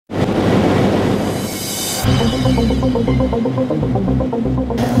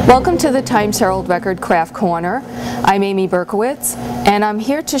Welcome to the Times Herald Record Craft Corner. I'm Amy Berkowitz, and I'm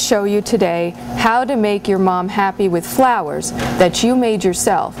here to show you today how to make your mom happy with flowers that you made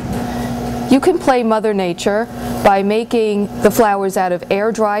yourself. You can play Mother Nature by making the flowers out of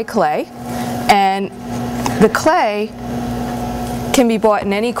air-dry clay, and the clay can be bought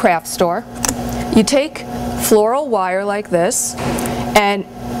in any craft store. You take floral wire like this, and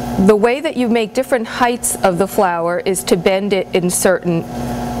the way that you make different heights of the flower is to bend it in certain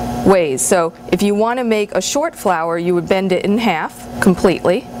ways. So if you want to make a short flower, you would bend it in half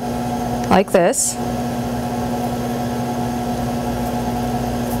completely, like this.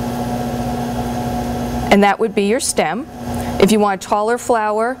 And that would be your stem. If you want a taller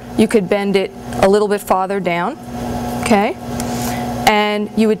flower, you could bend it a little bit farther down, okay? And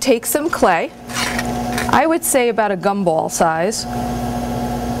you would take some clay, I would say about a gumball size.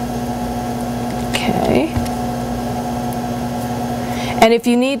 Okay. And if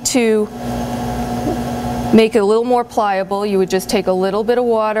you need to make it a little more pliable, you would just take a little bit of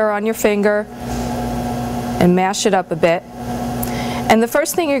water on your finger and mash it up a bit. And the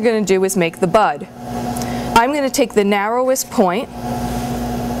first thing you're going to do is make the bud. I'm going to take the narrowest point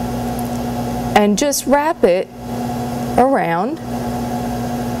and just wrap it around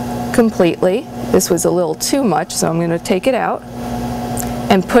completely. This was a little too much, so I'm going to take it out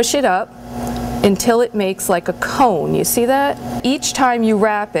and push it up until it makes like a cone. You see that? Each time you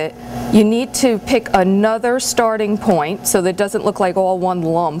wrap it, you need to pick another starting point so that it doesn't look like all one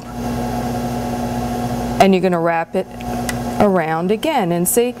lump. And you're going to wrap it around again, and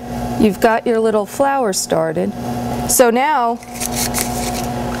see, you've got your little flower started. So now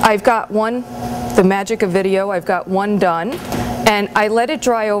I've got one, the magic of video, I've got one done, and I let it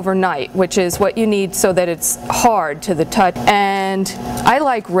dry overnight, which is what you need so that it's hard to the touch. And I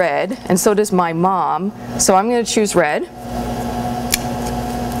like red, and so does my mom, so I'm going to choose red.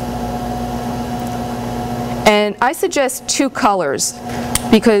 And I suggest two colors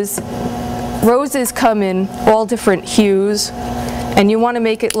because roses come in all different hues, and you want to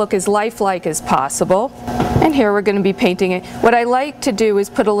make it look as lifelike as possible. And here we're going to be painting it. What I like to do is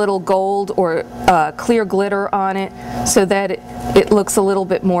put a little gold or clear glitter on it so that it looks a little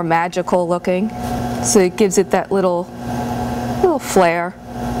bit more magical looking. So it gives it that little flair.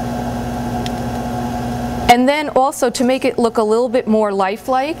 And then also, to make it look a little bit more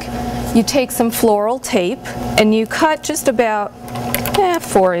lifelike, you take some floral tape and you cut just about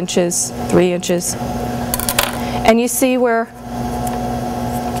 4 inches, 3 inches. And you see where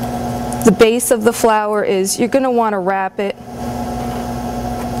the base of the flower is, you're going to want to wrap it.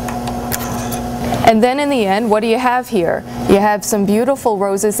 And then in the end, what do you have here? You have some beautiful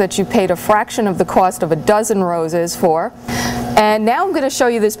roses that you paid a fraction of the cost of a dozen roses for. And now I'm going to show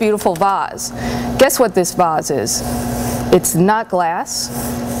you this beautiful vase. Guess what this vase is? It's not glass.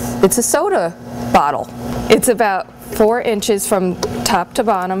 It's a soda bottle. It's about 4 inches from top to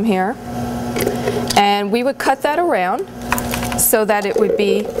bottom here. And we would cut that around so that it would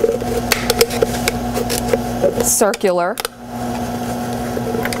be circular,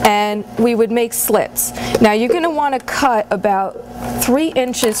 and we would make slits. Now you're going to want to cut about 3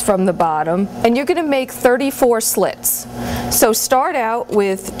 inches from the bottom, and you're going to make 34 slits. So start out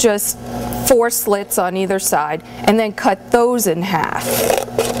with just 4 slits on either side, and then cut those in half,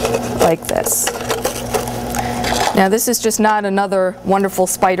 like this. Now this is just not another wonderful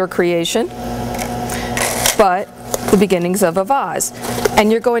spider creation, but the beginnings of a vase.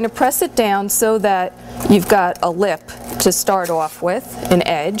 And you're going to press it down so that you've got a lip to start off with, an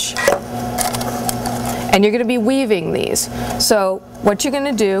edge. And you're going to be weaving these. So what you're going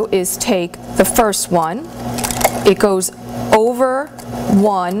to do is take the first one, it goes over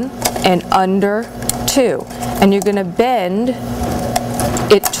 1 and under 2, and you're going to bend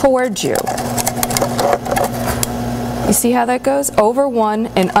it towards you. You see how that goes? Over 1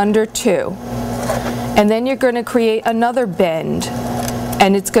 and under 2. And then you're going to create another bend,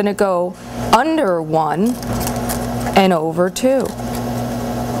 and it's going to go under 1 and over 2.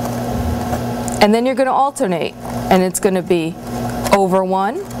 And then you're going to alternate, and it's going to be over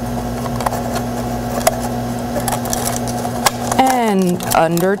 1 and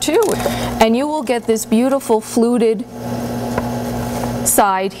under 2. And you will get this beautiful fluted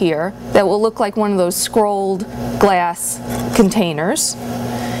side here that will look like one of those scrolled glass containers.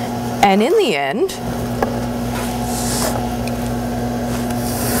 And in the end,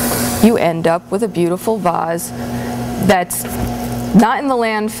 you end up with a beautiful vase that's not in the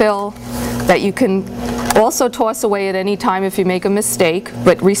landfill, that you can also toss away at any time if you make a mistake,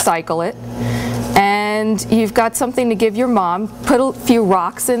 but recycle it. And and you've got something to give your mom, put a few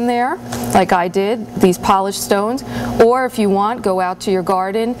rocks in there, like I did, these polished stones, or if you want, go out to your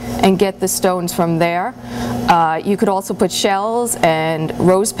garden and get the stones from there. You could also put shells and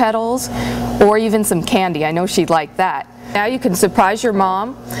rose petals, or even some candy. I know she'd like that. Now you can surprise your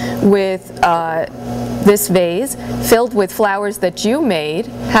mom with this vase filled with flowers that you made.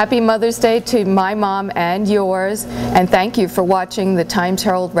 Happy Mother's Day to my mom and yours, and thank you for watching the Times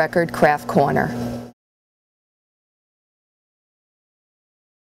Herald Record Craft Corner.